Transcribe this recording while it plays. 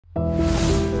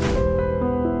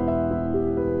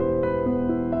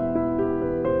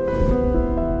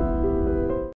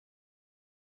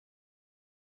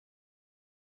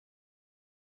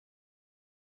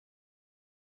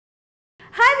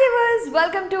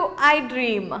Welcome to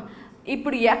iDream.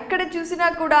 ఇప్పుడు ఎక్కడ చూసినా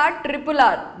కూడా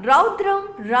RRR రౌద్రం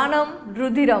రణం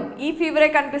రుధిరం ఈ ఫీవరే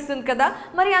కనిపిస్తుంది కదా.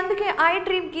 మరి అందుకే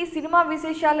iDream కి సినిమా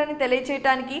విశేషాలని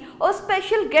తెలియచేయడానికి ఓ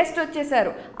స్పెషల్ గెస్ట్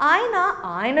వచ్చేసారు.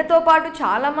 ఆయనతో పాటు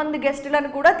చాలా మంది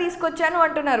గెస్టులను కూడా తీసుకొచ్చాను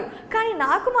అంటున్నారు. కానీ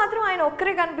నాకు మాత్రం ఆయన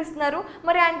ఒక్కరే కనిపిస్తున్నారు.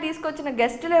 మరి ఆయన తీసుకొచ్చిన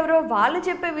గెస్టులు ఎవరో వాళ్ళు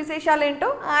చెప్పే విశేషాలు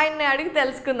ఏంటో ఆయన్ని అడిగి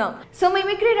తెలుసుకుందాం. సో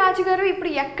మిమిక్రీ రాజు గారు,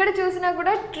 ఇప్పుడు ఎక్కడ చూసినా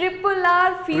కూడా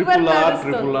RRR fever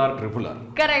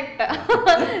correct.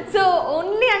 So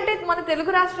only అంటే మన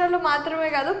తెలుగు రాష్ట్రాల్లో మాత్రమే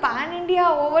కాదు, పాన్ ఇండియా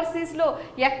ఓవర్సీస్ లో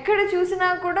ఎక్కడ చూసినా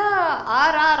కూడా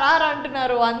RRR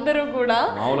అంటున్నారు అందరూ కూడా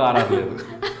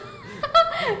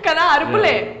కదా,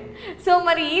 అరుపులే. సో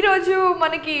మరి ఈ రోజు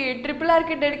మనకి RRR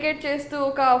కి డెడికేట్ చేస్తూ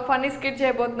ఒక ఫన్నీ స్కిట్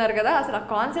చేయబోతున్నారు కదా, అసలు ఆ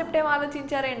కాన్సెప్ట్ ఏం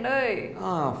ఆలోచించారండి?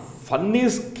 ఫన్నీ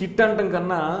స్కిట్ అంటాం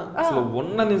కన్నా అసలు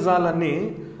ఉన్న నిజాలన్నీ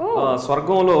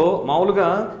స్వర్గంలో మామూలుగా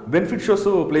బెనిఫిట్ షోస్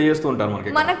ప్లే చేస్తూ ఉంటారు.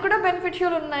 మనకు కూడా బెనిఫిట్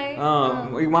షోలు ఉన్నాయి,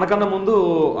 మనకన్నా ముందు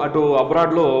అటు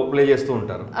అబ్రాడ్ లో ప్లే చేస్తూ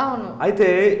ఉంటారు. అయితే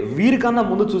వీరికన్నా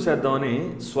ముందు చూసేద్దామని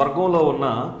స్వర్గంలో ఉన్న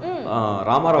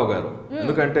రామారావు గారు,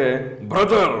 ఎందుకంటే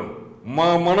బ్రదర్ మా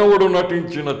మనవడు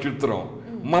నటించిన చిత్రం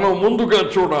మనం ముందుగా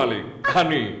చూడాలి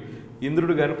అని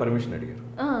ఇంద్రుడు గారిని పర్మిషన్ అడిగారు.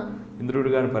 ఇంద్రుడు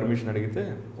గారిని పర్మిషన్ అడిగితే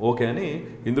ఓకే అని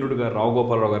ఇంద్రుడు గారు రావు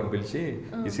గోపాలరావు గారిని పిలిచి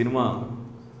ఈ సినిమా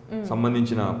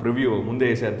సంబంధించిన ప్రివ్యూ ముందే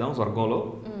వేసేద్దాం స్వర్గంలో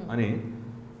అని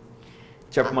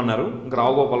చెప్పమన్నారు. ఇంకా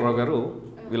రావు గోపాలరావు గారు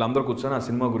వీళ్ళందరూ కూర్చొని ఆ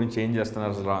సినిమా గురించి ఏం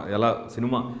చేస్తున్నారు, అసలు ఎలా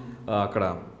సినిమా అక్కడ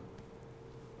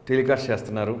టెలికాస్ట్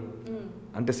చేస్తున్నారు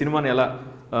అంటే సినిమాని ఎలా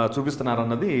చూపిస్తున్నారు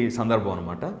అన్నది సందర్భం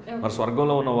అనమాట. మరి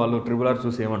స్వర్గంలో ఉన్న వాళ్ళు RRR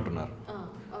చూసి ఏమంటున్నారు?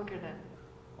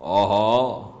 ఆహా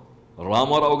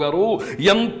రామారావు గారు,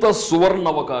 ఎంత సువర్ణ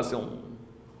అవకాశం!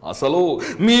 అసలు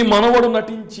మీ మనవడు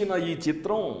నటించిన ఈ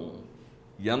చిత్రం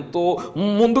ఎంతో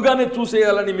ముందుగానే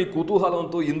చూసేయాలని మీ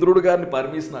కుతూహలంతో ఇంద్రుడు గారిని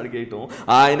పర్మిషన్ అడిగేయటం,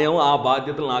 ఆయనేమో ఆ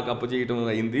బాధ్యతలు నాకు అప్పచేయటం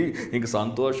అయింది. ఇంక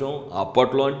సంతోషం.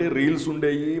 అప్పట్లో అంటే రీల్స్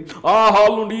ఉండేవి, ఆ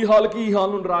హాల్ నుండి ఈ హాల్కి ఈ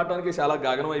హాల్ నుండి రావడానికి చాలా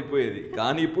గగనం అయిపోయేది.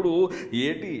 కానీ ఇప్పుడు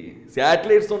ఏంటి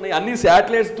శాటిలైట్స్ ఉన్నాయి, అన్ని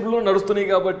శాటిలైట్స్ త్రూలో నడుస్తున్నాయి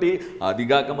కాబట్టి,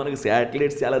 అదిగాక మనకి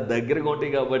శాటిలైట్స్ చాలా దగ్గరగా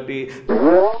ఉంటాయి కాబట్టి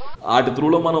వాటి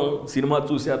త్రూలో మనం సినిమా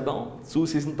చూసేద్దాం.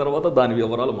 చూసేసిన తర్వాత దాని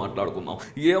వివరాలు మాట్లాడుకుందాం.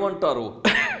 ఏమంటారు?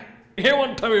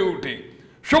 ఏమంటావేమిటి?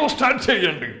 షో స్టార్ట్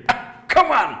చేయండి.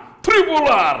 కమాన్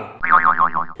RRR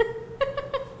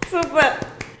సూపర్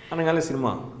అనగానే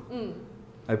సినిమా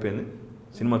అయిపోయింది.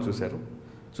 సినిమా చూశారు.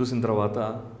 చూసిన తర్వాత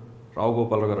రావు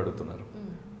గోపాలరావు గారు అడుగుతున్నారు,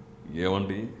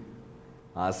 ఏమండి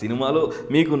ఆ సినిమాలో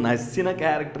మీకు నచ్చిన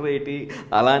క్యారెక్టర్ ఏంటి,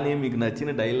 అలానే మీకు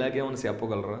నచ్చిన డైలాగ్ ఏమైనా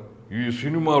చెప్పగలరా? ఈ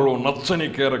సినిమాలో నచ్చని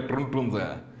క్యారెక్టర్ ఉంటుందా?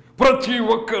 ప్రతి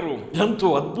ఒక్కరూ ఎంతో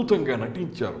అద్భుతంగా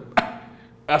నటించారు.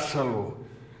 అసలు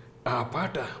ఆ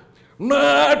పాట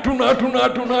నాటు నాటు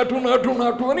నాటు నాటు నాటు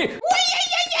నాటు అని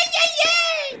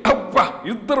అబ్బా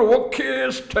ఇద్దరు ఒకే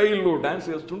స్టైల్లో డాన్స్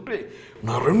చేస్తుంటే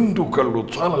నా రెండు కళ్ళు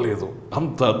చాలలేదు,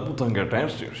 అంత అద్భుతంగా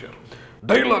డాన్స్ చేశారు.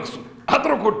 డైలాగ్స్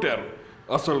అతను కొట్టారు.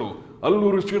 అసలు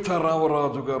అల్లూరి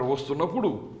సీతారామరాజు గారు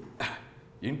వస్తున్నప్పుడు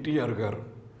ఎన్టీఆర్ గారు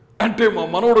అంటే మా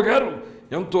మనవడు గారు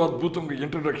ఎంతో అద్భుతంగా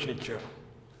ఇంట్రడక్షన్ ఇచ్చారు.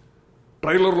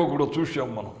 ట్రైలర్లో కూడా చూసాం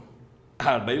మనం.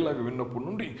 ఆ డైలాగ్ విన్నప్పటి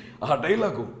నుండి ఆ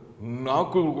డైలాగు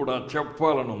నాకు కూడా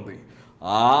చెప్పాలని ఉంది.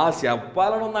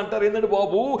 చెప్పాలని ఉంది అంటారు ఏంటంటే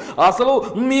బాబు, అసలు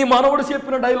మీ మనవడు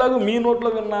చెప్పిన డైలాగు మీ నోట్లో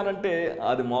విన్నానంటే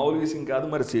అది మామూలు విషయం కాదు,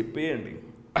 మరి చెప్పేయండి.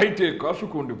 అయితే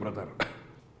కాసుకోండి బ్రదర్,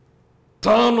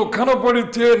 తాను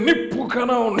కనపడితే నిప్పు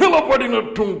కణం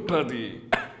నిలబడినట్టుంటుంది,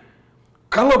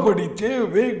 కలబడితే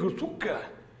వేగు చుక్క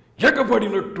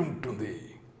ఎగబడినట్టుంటుంది,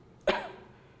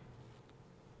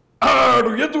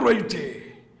 ఆడు ఎదురైతే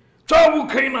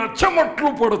చావుకైనా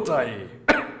చెమట్లు పడతాయి,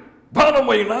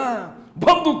 బాణమైనా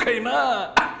బందుకైనా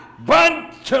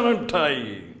బాంచనంటాయి,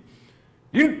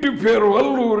 ఇంటి పేరు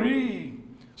అల్లూరి,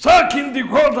 సాకింది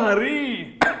గోదావరి,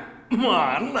 మా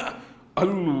అన్న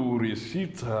అల్లూరి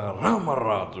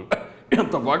సీతారామరాజు.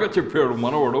 ఎంత బాగా చెప్పాడు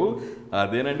మనవడు.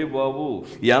 అదేనండి బాబు,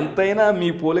 ఎంతైనా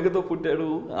మీ పోలికతో పుట్టాడు,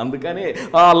 అందుకనే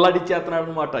అల్లాడి చేస్తున్నాడు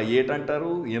అనమాట.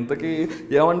 ఏటంటారు ఇంతకీ?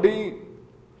 ఏమండి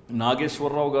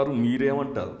నాగేశ్వరరావు గారు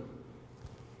మీరేమంటారు?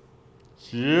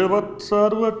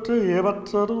 ఏమచ్చారు అంటే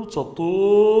ఏమచ్చారు,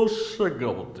 సంతోషంగా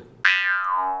ఉంది.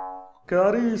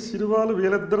 కానీ ఈ సినిమాలు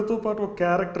వీళ్ళిద్దరితో పాటు ఒక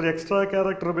క్యారెక్టర్, ఎక్స్ట్రా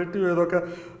క్యారెక్టర్ పెట్టి ఏదో ఒక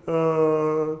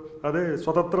అదే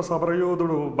స్వతంత్ర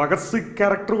సమరయోధుడు భగత్ సింగ్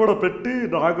క్యారెక్టర్ కూడా పెట్టి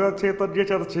నాగ చైతన్య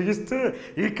చేత చేయిస్తే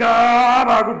ఇంకా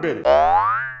బాగుండేది.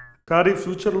 కానీ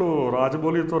ఫ్యూచర్లో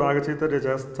రాజమౌళితో నాగ చైతన్య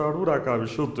చేస్తాడు, నాకు ఆ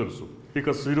విషయం తెలుసు.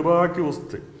 ఇక సినిమాకి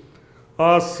వస్తే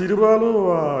ఆ సినిమాలో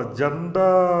ఆ జెండా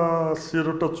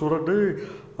సిరుట చూడండి,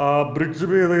 ఆ బ్రిడ్జ్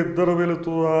మీద ఇద్దరు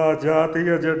వెళుతూ ఆ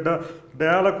జాతీయ జెండా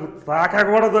నేలకు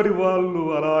తాకకూడదని వాళ్ళు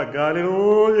అలా గాలిలో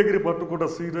ఎగిరి పట్టుకున్న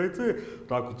సీన్ అయితే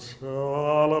నాకు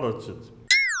చాలా నచ్చింది.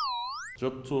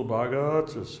 చచ్చు బాగా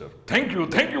చేశారు.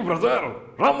 Thank you brother.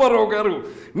 రామారావు గారు,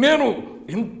 నేను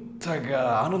ఇంతగా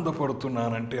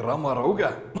ఆనందపడుతున్నానంటే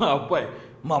రామారావుగా మా అబ్బాయి,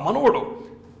 మా మనవడు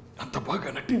అంత బాగా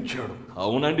నటించాడు.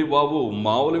 అవునండి బాబు,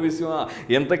 మామూలు విషయం.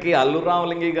 ఇంతకీ అల్లు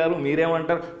రామలింగయ్య గారు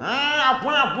మీరేమంటారు?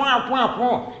 అప్పు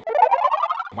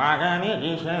బాగానే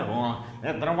చేశారు,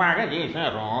 ఇద్దరు బాగా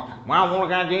చేశారు,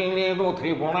 మామూలుగా చేయలేదు,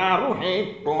 త్రిపురారు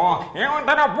హిట్టు.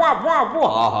 ఏమంటారు? అప్పు అప్పు అప్పు.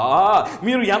 ఆహా,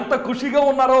 మీరు ఎంత ఖుషిగా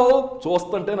ఉన్నారో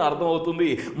చూస్తుంటేనే అర్థమవుతుంది.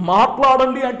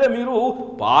 మాట్లాడండి అంటే మీరు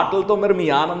పాటలతో మరి మీ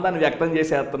ఆనందాన్ని వ్యక్తం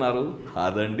చేసేస్తున్నారు.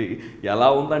 అదండి, ఎలా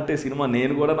ఉందంటే సినిమా,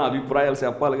 నేను కూడా నా అభిప్రాయాలు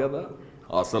చెప్పాలి కదా.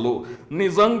 అసలు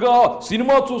నిజంగా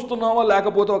సినిమా చూస్తున్నావా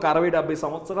లేకపోతే ఒక 60-70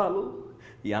 సంవత్సరాలు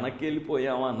వెనక్కి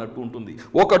వెళ్ళిపోయామా అన్నట్టు ఉంటుంది.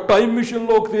 ఒక టైం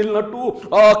మిషన్లోకి వెళ్ళినట్టు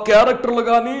ఆ క్యారెక్టర్లు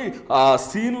కానీ, ఆ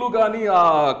సీన్లు కానీ, ఆ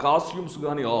కాస్ట్యూమ్స్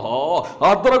కానీ ఆహా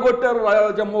అద్దరగొట్టారు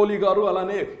రాజమౌళి గారు.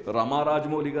 అలానే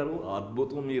రమారాజమౌళి గారు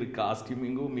అద్భుతం. మీరు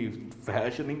కాస్ట్యూమింగ్, మీ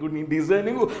ఫ్యాషనింగ్, మీ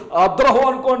డిజైనింగ్ అద్రహం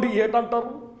అనుకోండి,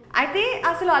 ఏటంటారు? అయితే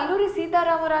అసలు అల్లూరి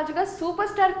సీతారామరాజుగా సూపర్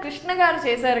స్టార్ కృష్ణ గారు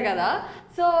చేశారు కదా,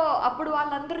 సో అప్పుడు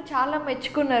వాళ్ళందరూ చాలా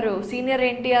మెచ్చుకున్నారు. సీనియర్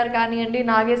ఎన్టీఆర్ కానివ్వండి,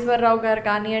 నాగేశ్వరరావు గారు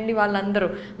కానివ్వండి, వాళ్ళందరూ.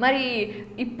 మరి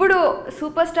ఇప్పుడు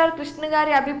సూపర్ స్టార్ కృష్ణ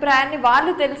గారి అభిప్రాయాన్ని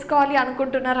వాళ్ళు తెలుసుకోవాలి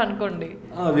అనుకుంటున్నారు అనుకోండి.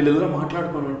 వీళ్ళెదురు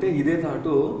మాట్లాడుకుని ఉంటే ఇదే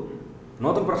థాటు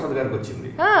నూతన్ ప్రసాద్ గారికి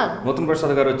వచ్చింది. నూతన్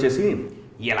ప్రసాద్ గారు వచ్చేసి,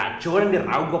 ఇలా చూడండి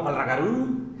రావు గోపాలరావు గారు,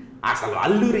 అసలు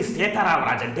అల్లూరి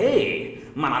సీతారామరాజు అంటే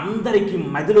మనందరికీ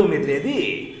మదిలో మెదిలేది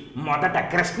మొదట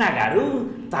కృష్ణ గారు,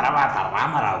 తర్వాత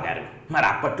రామారావు గారు. మరి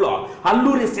అప్పట్లో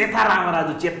అల్లూరి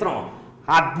సీతారామరాజు చిత్రం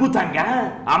అద్భుతంగా,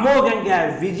 అమోఘంగా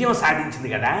విజయం సాధించింది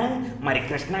కదా. మరి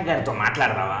కృష్ణ గారితో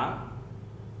మాట్లాడదావా?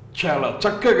 చాలా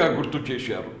చక్కగా గుర్తు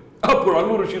చేశారు. అప్పుడు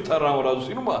అల్లూరి సీతారామరాజు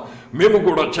సినిమా మేము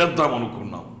కూడా చేద్దాం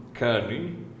అనుకున్నాం. కానీ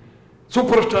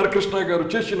సూపర్ స్టార్ కృష్ణ గారు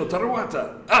చేసిన తర్వాత,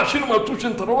 ఆ సినిమా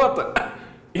చూసిన తర్వాత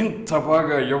ఇంత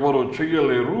బాగా ఎవరో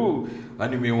చెయ్యలేరు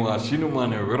అని మేము ఆ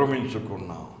సినిమాని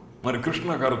విరమించుకున్నాం. మరి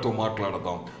కృష్ణ గారితో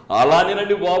మాట్లాడదాం.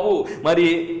 అలానేనండి బాబు. మరి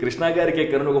కృష్ణ గారికి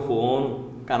ఎక్కడ ఒక ఫోన్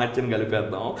కనెక్షన్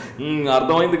కలిపేద్దాం.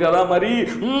 అర్థమైంది కదా. మరి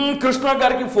కృష్ణ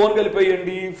గారికి ఫోన్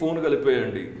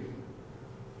కలిపేయండి.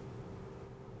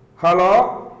 హలో,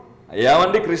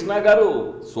 ఏమండి కృష్ణ గారు,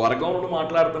 స్వర్గం నుండి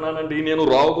మాట్లాడుతున్నానండి. నేను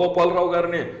రావు గోపాలరావు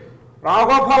గారిని.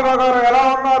 రావుగోపాలరావు గారు ఎలా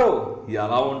ఉన్నారు?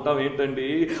 ఎలా ఉంటాం ఏంటండి,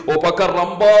 ఓ పక్క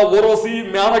రంభా ఊరోసి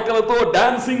మేనకలతో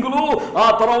డాన్సింగులు, ఆ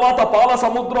తర్వాత పాల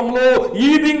సముద్రంలో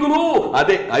ఈదింగులు,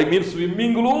 అదే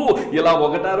స్విమ్మింగులు, ఇలా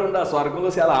ఒకటా రెండా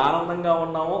స్వర్గంలో చాలా ఆనందంగా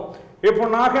ఉన్నాము. ఇప్పుడు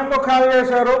నాకెందుకు కాల్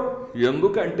చేశారు?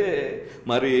 ఎందుకంటే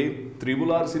మరి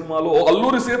R సినిమాలో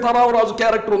అల్లూరి సీతారామరాజు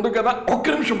క్యారెక్టర్ ఉంది కదా. ఒక్క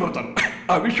నిమిషం బ్రదర్,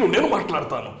 ఆ విషయం నేను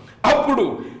మాట్లాడతాను. అప్పుడు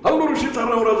అల్లూరి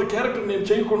సీతారామరాజు క్యారెక్టర్ నేను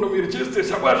చేయకుండా మీరు చేస్తే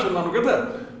శభాష్ అన్నాను కదా.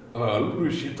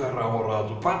 అల్లూరి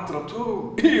సీతారామరాజు పాత్రతో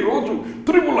ఈరోజు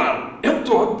R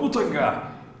ఎంతో అద్భుతంగా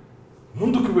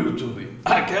ముందుకు వెళుతుంది.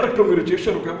 ఆ క్యారెక్టర్ మీరు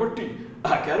చేశారు కాబట్టి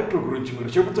ఆ క్యారెక్టర్ గురించి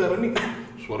మీరు చెబుతారని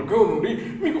స్వర్గం నుండి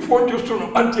మీకు ఫోన్ చేస్తున్నాం,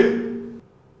 అంతే.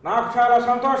 నాకు చాలా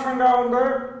సంతోషంగా ఉంది.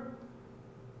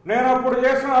 నేను అప్పుడు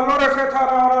చేసిన అల్లూరి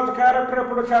సీతారామరాజు క్యారెక్టర్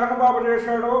ఇప్పుడు చరణ్ బాబు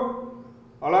చేశాడు.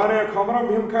 అలానే కొమరం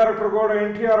భీమ్ క్యారెక్టర్ కూడా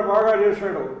ఎన్టీఆర్ బాగా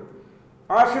చేశాడు.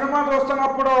 ఆ సినిమా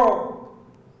చూస్తున్నప్పుడు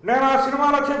నేను ఆ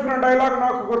సినిమాలో చెప్పిన డైలాగ్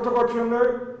నాకు గుర్తుకొచ్చింది.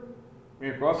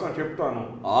 మీకోసం చెప్తాను.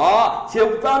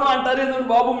 చెప్తాను అంటారేందండి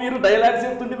బాబు, మీరు డైలాగ్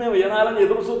చెప్తుంటే మేము వినాలని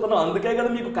ఎదురు చూస్తున్నాం. అందుకే కదా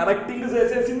మీకు కరెక్టింగ్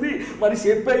చేసేసింది. మరి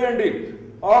చెప్పేయండి.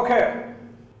 ఓకే,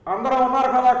 అందరూ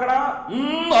ఉన్నారు కదా అక్కడ?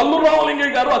 అల్లు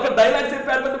రామలింగయ్య గారు అక్కడ డైలాగ్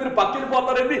చెప్పారు కదా, మీరు పక్కకి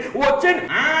పోతారండి. వచ్చేయండి.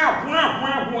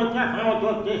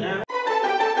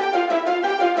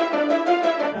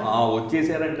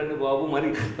 వచ్చేసారంటండి బాబు. మరి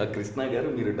కృష్ణ గారు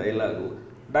మీరు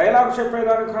డైలాగ్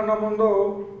చెప్పేదానికన్నా ముందు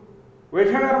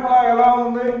విజయ నిర్మల ఎలా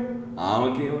ఉంది?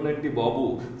 ఆమెకి ఏముందండి బాబు,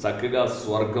 చక్కగా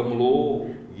స్వర్గంలో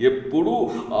ఎప్పుడు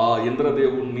ఆ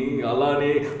ఇంద్రదేవుణ్ణి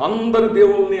అలానే అందరి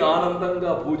దేవుల్ని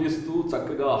ఆనందంగా పూజిస్తూ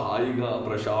చక్కగా హాయిగా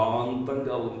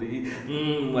ప్రశాంతంగా ఉంది.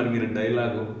 మరి మీరు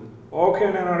డైలాగు. ఓకే,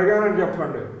 నేను అడిగానని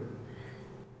చెప్పండి.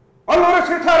 అల్లూరి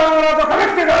సీతారామరాజు ఒక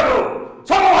వ్యక్తి కాదు,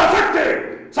 సమూహ శక్తి,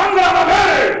 సంగ్రామ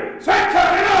వేరే, స్వేచ్ఛ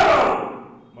నినాదం.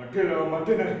 మట్టిలో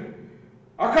మట్టిని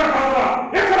అక్కడ కాదు,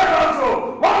 ఇక్కడ కాదు,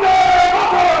 వందే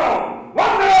మాతరం,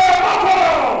 వందే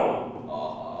మాతరం.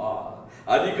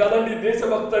 అది కదండి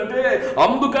దేశభక్తి అంటే.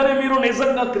 అందుకనే మీరు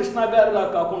నిజంగా కృష్ణ గారిలా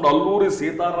కాకుండా అల్లూరి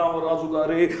సీతారామరాజు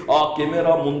గారే ఆ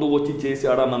కెమెరా ముందు వచ్చి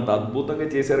చేశాడన్నంత అద్భుతంగా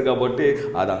చేశారు కాబట్టి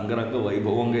అది అంగరంగ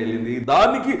వైభవంగా వెళ్ళింది.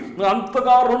 దానికి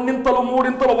అంతగా 2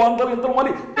 3 100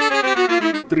 మరి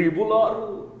R.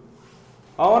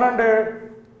 అవునండి,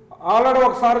 ఆల్రెడీ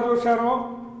ఒకసారి చూశాను,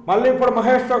 మళ్ళీ ఇప్పుడు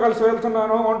మహేష్తో కలిసి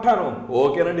వెళ్తున్నాను, ఉంటాను.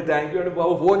 ఓకేనండి, థ్యాంక్ యూ అండి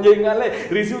బాబు. ఫోన్ చేయగానే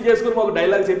రిసీవ్ చేసుకుని మాకు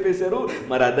డైలాగ్ చెప్పేశారు.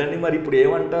 మరి అదండి, మరి ఇప్పుడు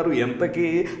ఏమంటారు? ఎంతకీ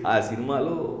ఆ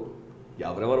సినిమాలో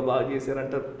ఎవరెవరు బాగా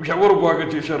చేశారంటారు? ఎవరు బాగా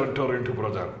చేశారంటారు ఏంటి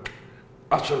బ్రదర్?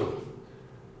 అసలు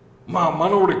మా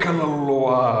మనవుడి కళ్ళల్లో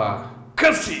ఆ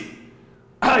కసి,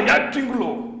 ఆ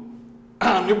యాక్టింగ్లో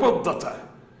ఆ నిబద్ధత,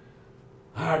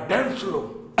 ఆ డ్యాన్స్లో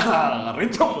ఆ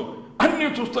రిథం అన్నీ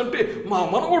చూస్తుంటే మా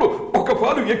మనవుడు ఒక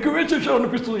పాలు ఎక్కువే చేశాడు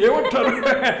అనిపిస్తుంది. ఏమంటారు?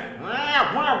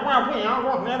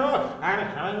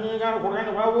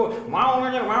 మా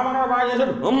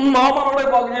మనవడే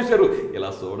బాగా చేశారు. ఇలా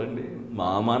చూడండి, మా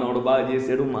మనవడు బాగా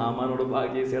చేశాడు, మా మనవడు బాగా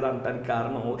చేశాడు అంటానికి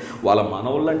కారణం వాళ్ళ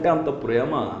మనవుళ్ళు అంటే అంత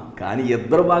ప్రేమ. కానీ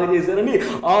ఇద్దరు బాగా చేశారని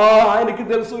ఆయనకి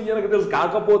తెలుసు, ఈయనకి తెలుసు.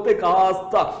 కాకపోతే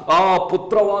కాస్త ఆ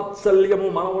పుత్ర వాత్సల్యము,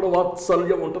 మనవడు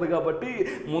వాత్సల్యం ఉంటుంది కాబట్టి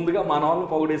ముందుగా మనవాళ్ళని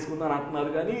పొగడేసుకుందని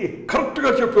అంటున్నారు. కానీ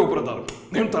కరెక్ట్గా చెప్పావు బ్రదర్.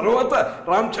 నేను తర్వాత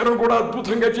రామ్ చరణ్ కూడా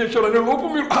అద్భుతంగా చేశాడు అనే లోపు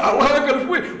మీరు అలా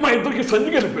కలిసిపోయి మా ఇద్దరికి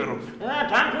సంధి కలిపారు.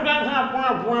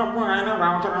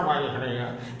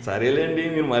 సరేలేండి,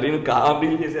 మీరు మరీ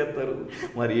కామెడీలు చేసేస్తారు.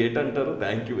 మరి ఏంటంటారు?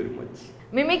 Thank you very much.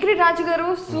 Mimicry రాజు గారు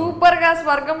సూపర్ గా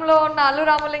స్వర్గంలో ఉన్న అల్లు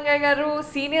రామలింగయ్య గారు,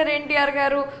 సీనియర్ ఎన్టీఆర్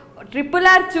గారు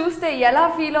RRR చూస్తే ఎలా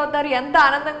ఫీల్ అవుతారు, ఎంత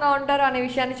ఆనందంగా ఉంటారు అనే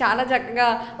విషయాన్ని చాలా చక్కగా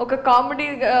ఒక కామెడీ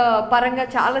పరంగా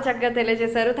చాలా చక్కగా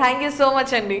తెలియజేశారు. థ్యాంక్ యూ సో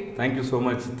మచ్ అండి. Thank you so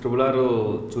much. RRR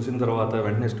చూసిన తర్వాత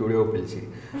వెంటనే స్టూడియో పిలిచి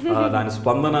దాని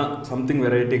స్పందన సంథింగ్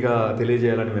వెరైటీగా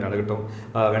తెలియజేయాలని మీరు అడగటం,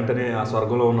 వెంటనే ఆ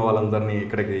స్వర్గంలో ఉన్న వాళ్ళందరినీ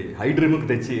ఇక్కడికి iDreamకి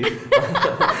తెచ్చి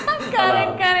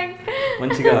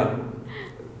మంచిగా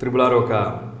RRR ఒక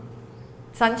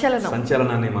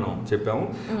సంచలనాన్ని మనం చెప్పాము.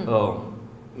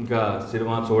 ఇంకా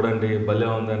సినిమా చూడండి, భలే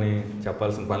ఉందని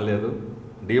చెప్పాల్సిన పని లేదు.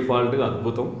 డిఫాల్ట్గా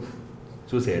అద్భుతం,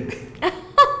 చూసేయండి.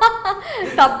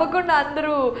 తప్పకుండా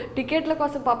అందరూ టికెట్ల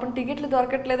కోసం, పాపం టికెట్లు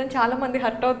దొరకట్లేదని చాలా మంది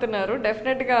హర్ట్ అవుతున్నారు.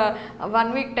 డెఫినెట్గా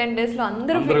 1 వీక్ 10 డేస్లో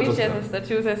అందరూ ఫినిష్ చేసేస్తారు,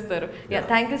 చూసేస్తారు.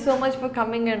 Thank you so much for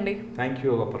coming అండి. థ్యాంక్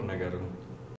యూ అపర్ణ గారు.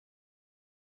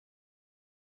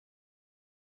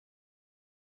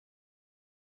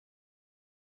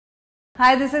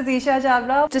 Hi, this is Isha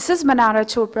Chavla. This is Manara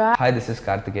Chopra. Hi, this is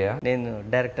Kartikeya. నేను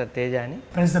director తేజాని.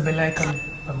 Press the bell icon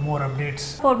for more updates.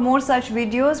 For more such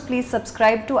videos, please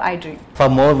subscribe to iDream. For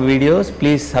more videos,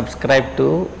 please subscribe to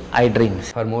iDream.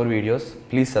 For more videos,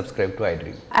 please subscribe to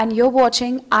iDream. And you're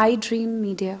watching iDream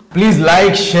Media. Please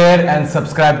like, share, and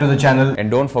subscribe to the channel. And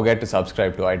don't forget to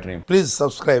subscribe to iDream. Please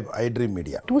subscribe iDream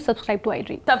Media. Do subscribe to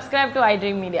iDream. Subscribe to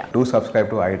iDream Media. Do subscribe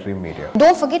to iDream Media.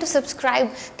 Don't forget to subscribe.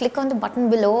 Click on the button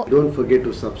below. Don't forget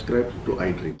to subscribe to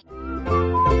iDream.